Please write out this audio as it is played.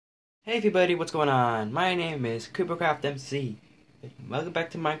Hey everybody, what's going on? My name is Coopercraft MC. Welcome back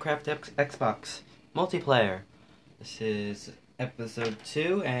to Minecraft Xbox multiplayer. This is episode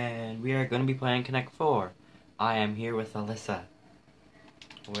 2 and we are going to be playing Connect 4. I am here with Alyssa.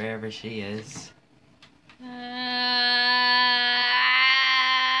 Wherever she is.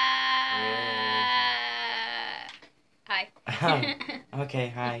 Hi. Okay,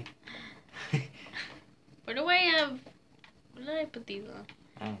 hi. Where did I put these on?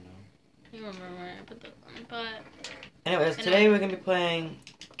 I don't know. I don't remember where I put those on, but... Anyways, today we're going to be playing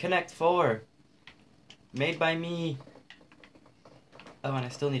Connect 4. Made by me. Oh, and I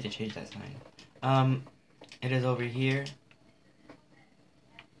still need to change that sign. It is over here.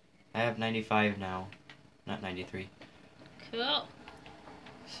 I have 95 now, not 93. Cool.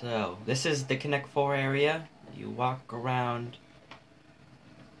 So, this is the Connect 4 area. You walk around.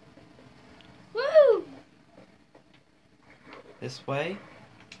 Woo! This way.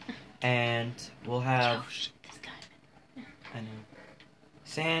 And we'll have... Oh, shit, this guy. I know.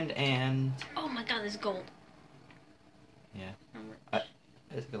 Sand and... Oh my god, this is gold. Yeah. It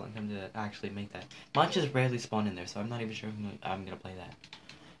took a long time to actually make that. Munches rarely spawn in there, so I'm not even sure if I'm gonna play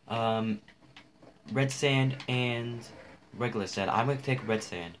that. Red sand and regular sand. I'm gonna take red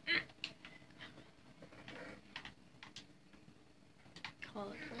sand.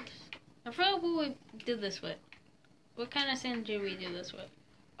 Call it first. I forgot what we did this with. What kind of sand did we do this with?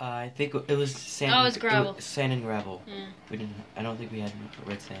 I think it was sand. Oh, it was gravel. It was sand and gravel. Yeah. We didn't. I don't think we had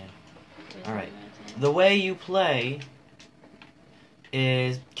red sand. All right. Sand. The way you play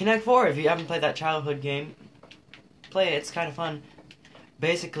is Connect 4. If you haven't played that childhood game, play it. It's kind of fun.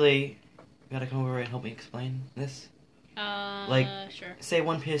 Basically, you gotta come over and help me explain this. Sure. Say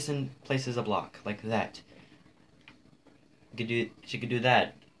one person places a block like that. She could do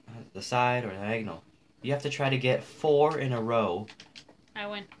that, the side or diagonal. You have to try to get 4 in a row. I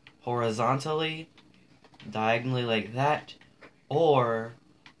win. Horizontally, diagonally like that, or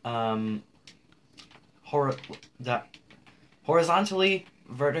horizontally,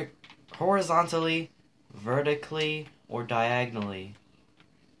 vertically, or diagonally.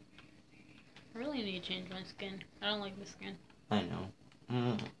 I really need to change my skin. I don't like this skin. I know.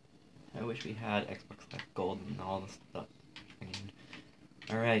 I wish we had Xbox Live Gold and all this stuff.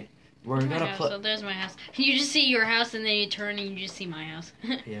 All right, we're gonna play. So there's my house. You just see your house, and then you turn, and you just see my house.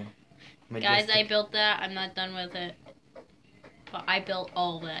 Yeah. Guys, I built that. I'm not done with it. But I built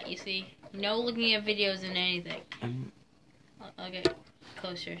all that, you see? No looking at videos and anything. I'll get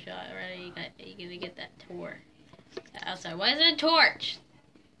closer shot. Ready? You gotta get that torch. Outside. Why is it a torch?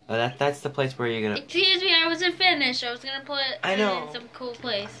 That's the place where you're gonna... Excuse me, I wasn't finished. I was gonna put it in some cool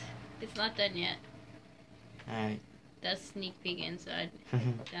place. It's not done yet. Alright. That's sneak peek inside.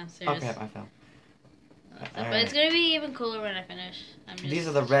 Downstairs. Okay, I fell. But it's gonna be even cooler when I finish. These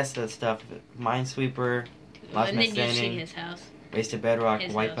are the rest of the stuff. Minesweeper, Last Man Standing, his house. Wasted Bedrock,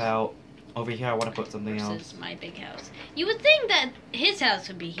 His Wipeout. Over here I want to put something else. This is my big house. You would think that his house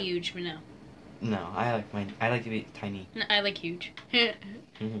would be huge, but no. No, I like mine. I like to be tiny. No, I like huge. I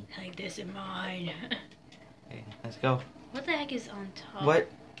like this in mine. Okay, let's go. What the heck is on top? What?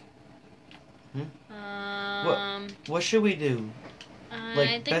 Hmm? What should we do?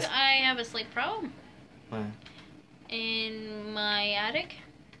 I think I have a slight problem. What? In my attic.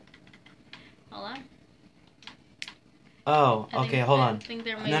 Hold on. Oh, okay, hold on. I think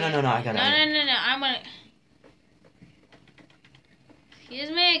there might No, I got it. No, I'm gonna... Excuse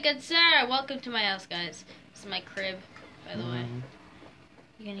me, good sir. Welcome to my house, guys. This is my crib, by the way.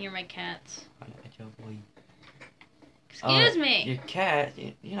 You can hear my cats. Excuse me. Your cat?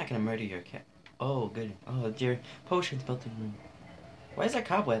 You're not gonna murder your cat. Oh, good. Oh, it's your potions built in room. Why is there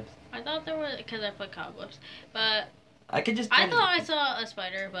cobwebs? I thought there were, because I put cobwebs. But I could just... I thought I saw a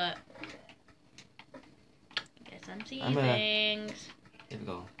spider, but... I guess I'm seeing things. Here we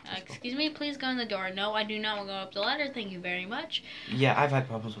go. Excuse me, please go in the door. No, I do not want to go up the ladder. Thank you very much. Yeah, I've had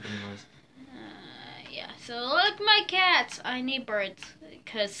problems with doors. Yeah, so look, my cats. I need birds.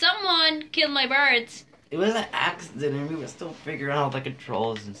 Because someone killed my birds. It was an accident and we were still figuring out the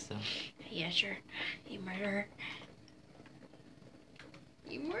controls and stuff. Yeah, sure. You murderer.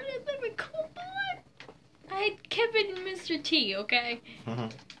 You murdered the cool boy. I kept it in Mr. T, okay?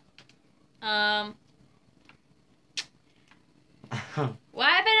 What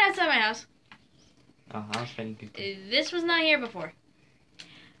happened outside my house? Oh, I was fighting people. This was not here before.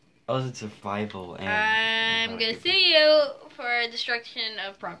 Oh, it's survival and... I'm gonna sue you for destruction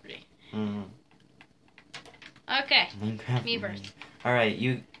of property. Okay, me first. Alright,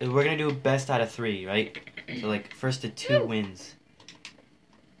 we're gonna do best out of 3, right? So, like, first to 2 wins.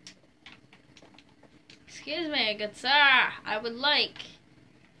 Excuse me, good sir. I would like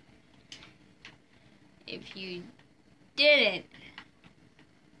if you didn't.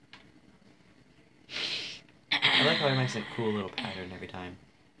 I like how it makes a cool little pattern every time.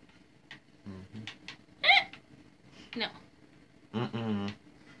 No. Mm-mm.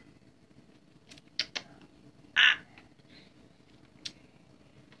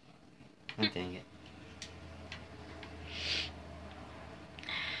 Oh, dang it.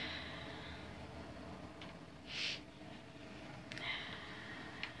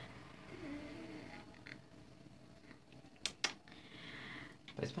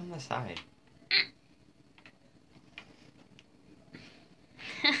 But it's been on the side.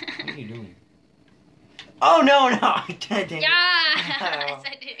 What are you doing? Oh, no, no! Dang it. Yeah! Oh.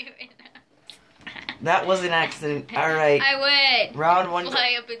 I didn't even know. That was an accident. Alright. I would. Round one.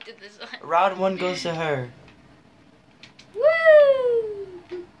 Fly up into the sun. Round one goes to her.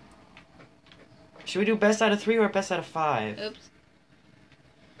 Woo! Should we do best out of 3 or best out of 5? Oops.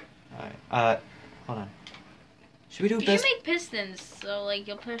 Alright. Hold on. Should we do You best? should make pistons, so like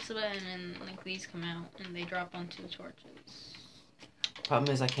you'll press the button and like these come out and they drop onto the torches.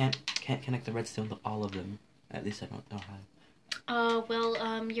 Problem is I can't connect the redstone to all of them. At least I don't know how. Well,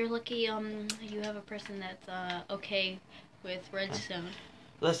 you're lucky, you have a person that's, okay with redstone.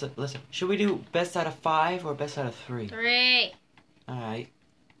 Listen. Should we do best out of 5 or best out of 3? 3. Alright,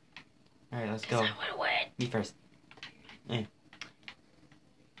 let's 'Cause go. I would win. Me first. Eh.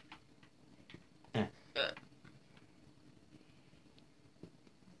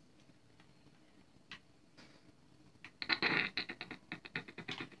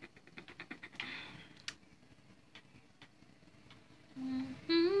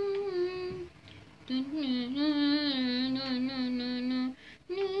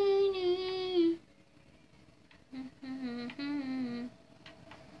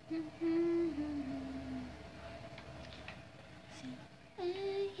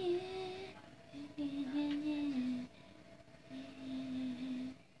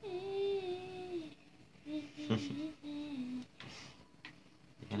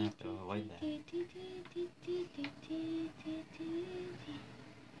 You're gonna have to avoid that.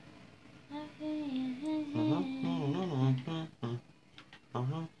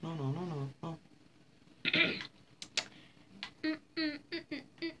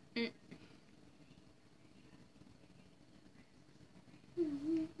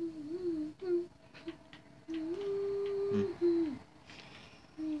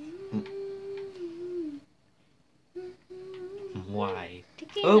 Why?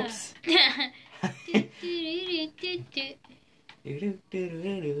 Oops.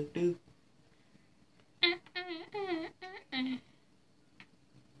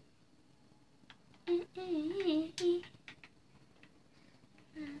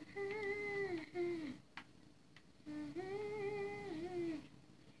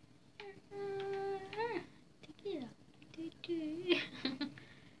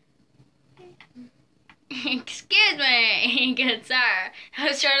 Excuse me, good sir. I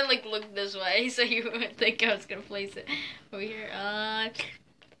was trying to like look this way so you would think I was gonna place it over here.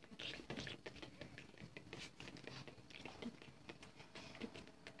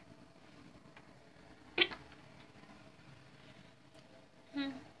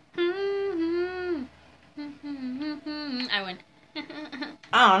 I win.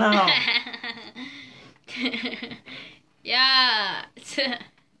 Oh no. Yeah.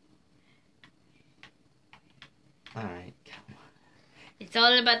 Alright, come on. It's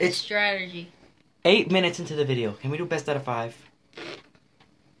all about the It's- strategy. 8 minutes into the video. Can we do best out of 5?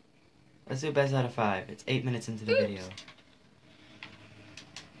 Let's do best out of 5. It's 8 minutes into the video.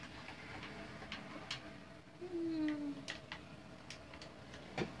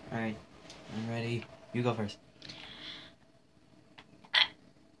 Alright, I'm ready. You go first.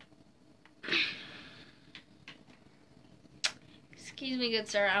 Excuse me, good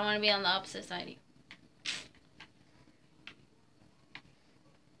sir. I want to be on the opposite side of you.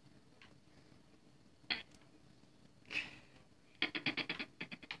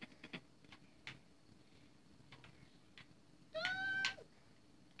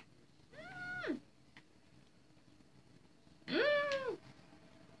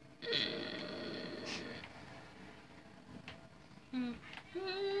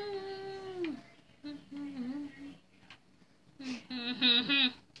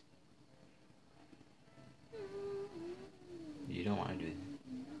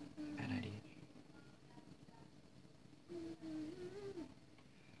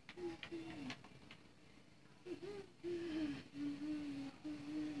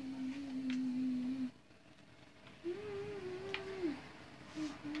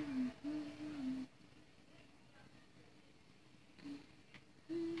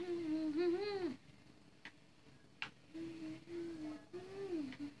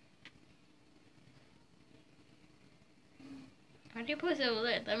 Why do you place it over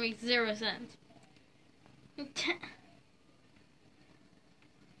there? That makes 0 sense.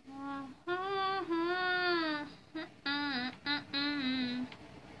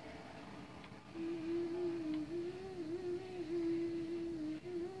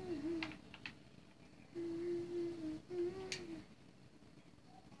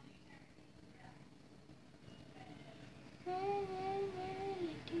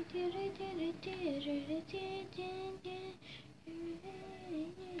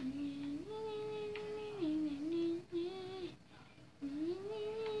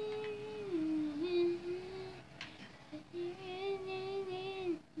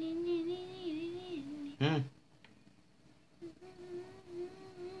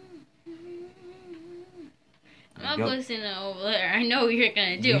 I'm not placing it over there. I know what you're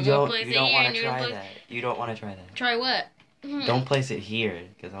gonna do. I'm gonna place it here and you're gonna place that. You don't want to try that. Try what? Don't place it here,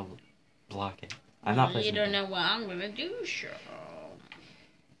 because I'll block it. I'm not placing it. You don't know what I'm gonna do, sure.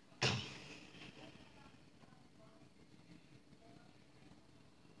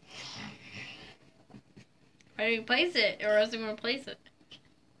 Why do you place it, or else I'm gonna place it?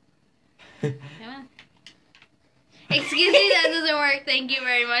 Come on. Excuse me, that doesn't work. Thank you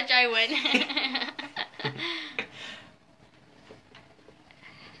very much. I win.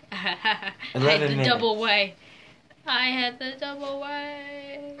 11 I had the minutes. double way. I had the double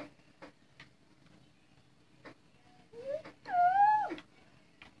way.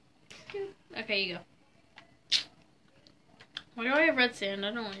 Okay, you go. Why do I have red sand?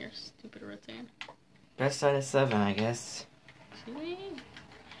 I don't want your stupid red sand. Best out of 7, I guess.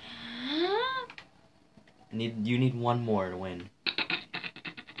 You need one more to win.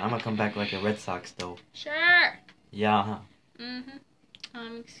 I'm gonna come back like a Red Sox though. Sure. Yeah, huh?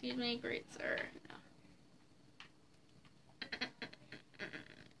 Excuse me, great sir. No.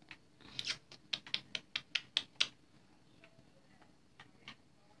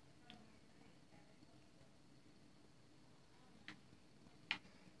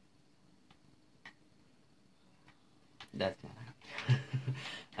 That's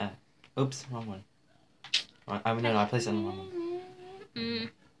not. Oops, wrong one. I mean, no, I placed it on the wrong one.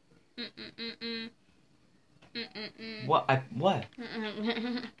 What? What?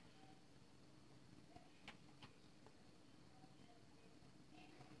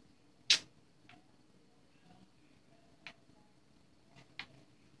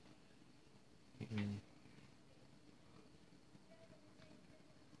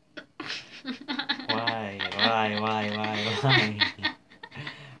 Why?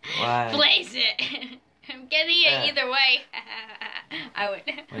 Why? Place it! I'm getting it either way. I would.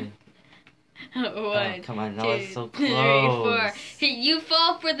 Wait. One, Oh, come on, that was so 3, close. 4. You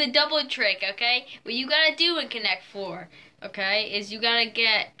fall for the double trick, okay? What you gotta do in Connect 4, okay, is you gotta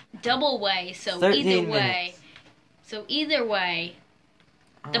get double way, so either way. Minutes. So either way,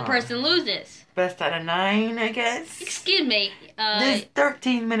 the person loses. Best out of 9, I guess? Excuse me. There's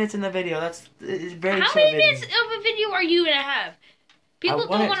 13 minutes in the video. It's very short. How many minutes of a video are you gonna have? People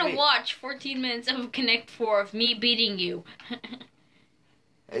don't want to be... watch 14 minutes of Connect 4 of me beating you.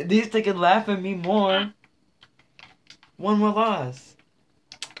 At least they could laugh at me more. One more loss.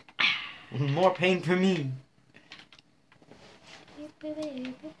 More pain for me.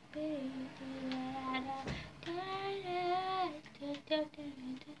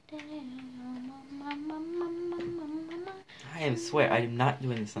 I swear, I am not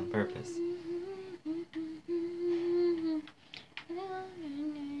doing this on purpose.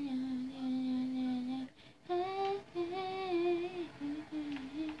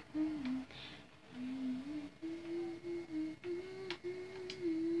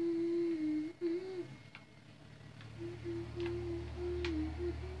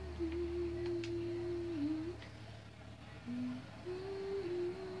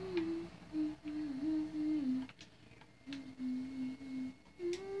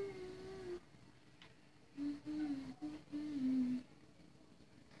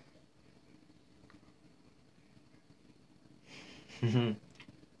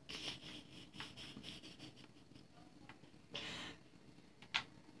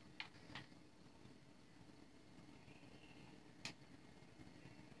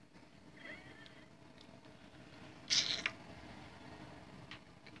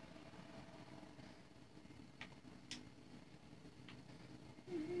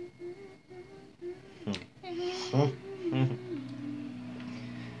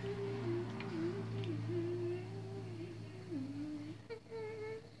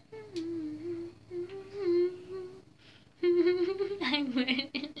 I win.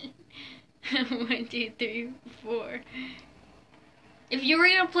 1, 2, 3, 4. If you were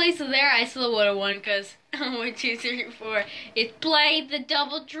gonna place it there, I still would have won because 1, 2, 3, 4. It played the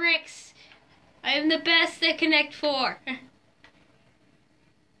double tricks. I am the best at Connect 4.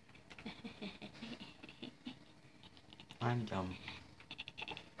 I'm dumb.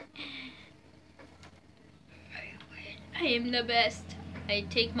 I am the best. I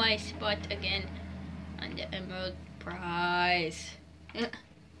take my spot again on the Emerald Prize.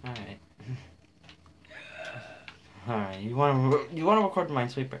 Alright. Alright, you wanna record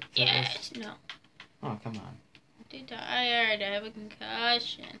Minesweeper? Yes, no. Oh, come on. I'm too tired. I have a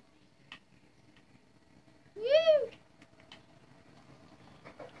concussion. Woo!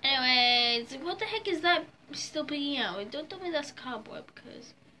 Anyways, what the heck is that still peeking out? Don't tell me that's a cobweb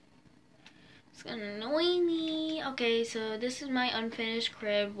because it's gonna annoy me. Okay, so this is my unfinished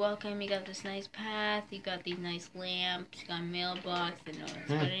crib. Welcome. You got this nice path. You got these nice lamps. You got a mailbox. Didn't know that's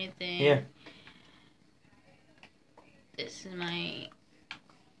put anything. Here. This is my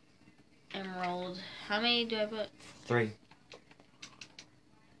emerald. How many do I put? 3.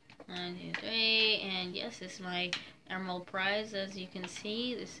 1, 2, 3. And yes, this is my emerald prize. As you can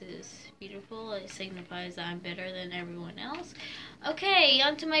see, this is beautiful. It signifies that I'm better than everyone else. Okay,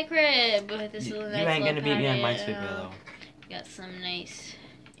 onto my crib. This is a nice. You ain't gonna beat me on patio. Minesweeper though. Got some nice,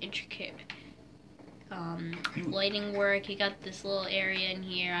 intricate lighting work. You got this little area in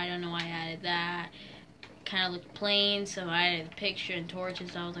here. I don't know why I added that. Kind of looked plain, so I added a picture and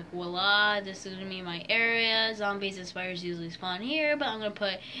torches. I was like, voila, this is gonna be my area. Zombies and spiders usually spawn here, but I'm gonna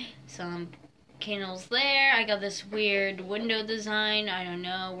put some candles there. I got this weird window design. I don't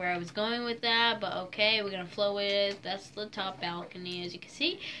know where I was going with that, but okay, we're gonna flow with it. That's the top balcony, as you can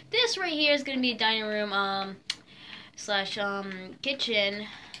see. This right here is gonna be a dining room slash kitchen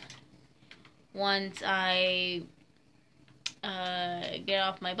once I get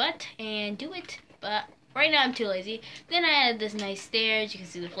off my butt and do it, but right now I'm too lazy. Then I added this nice stairs. You can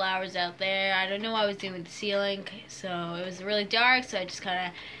see the flowers out there. I don't know what I was doing with the ceiling, so it was really dark, so I just kind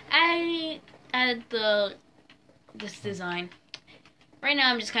of added this design. Right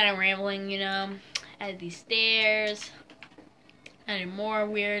now I'm just kind of rambling, you know. Added these stairs. Added more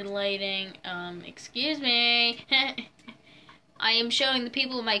weird lighting. Excuse me. I am showing the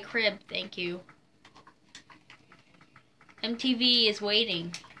people in my crib. Thank you. MTV is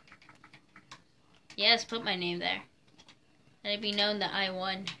waiting. Yes, put my name there. Let it be known that I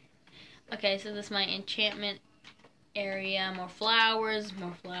won. Okay, so this is my enchantment area. More flowers,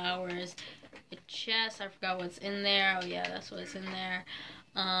 more flowers. A chest, I forgot what's in there. Oh yeah, that's what's in there.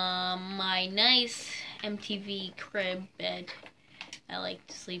 My nice MTV crib bed I like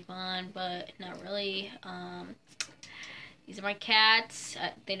to sleep on, but not really. These are my cats.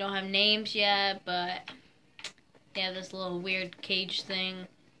 They don't have names yet, but they have this little weird cage thing.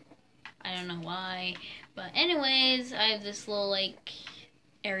 I don't know why. But anyways, I have this little like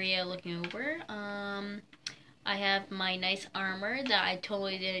area looking over. I have my nice armor that I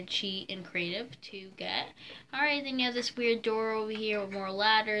totally didn't cheat in creative to get. Alright, then you have this weird door over here with more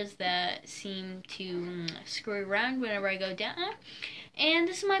ladders that seem to screw around whenever I go down. And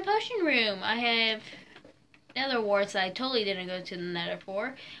this is my potion room. I have nether warts that I totally didn't go to the nether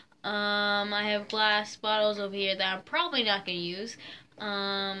for. I have glass bottles over here that I'm probably not going to use.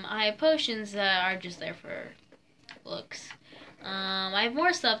 I have potions that are just there for looks. I have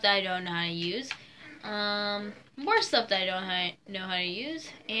more stuff that I don't know how to use. More stuff that I don't know how to use.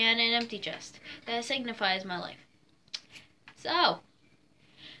 And an empty chest. That signifies my life. So,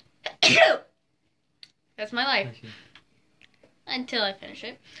 that's my life. Until I finish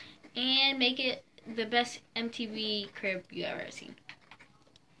it. And make it the best MTV crib you ever seen.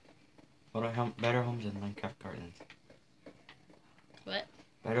 Better homes than Minecraft Gardens. What?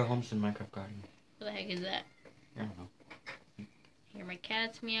 Better homes than Minecraft Gardens. What the heck is that? I don't know. Hear my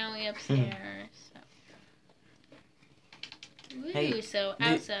cats meowing upstairs. Woo, hey, so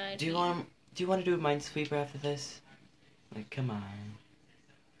outside. Do you want to do a Minesweeper after this? Like, come on,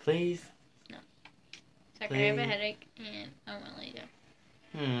 please. No. Sorry, I have a headache and I want to lay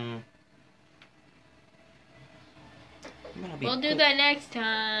down. We'll do that next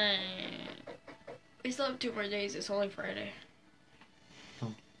time. We still have 2 more days. It's only Friday.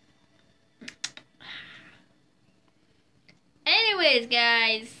 Anyways,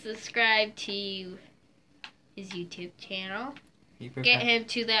 guys, subscribe to his YouTube channel. Get him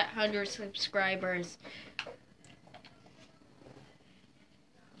to that 100 subscribers.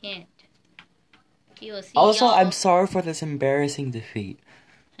 And he will see also, y'all. I'm sorry for this embarrassing defeat.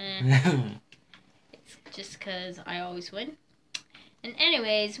 It's just because I always win. And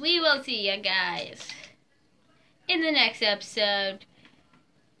anyways, we will see you guys in the next episode.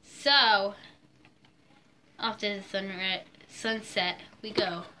 So, off to the sunset we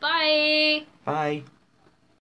go. Bye! Bye.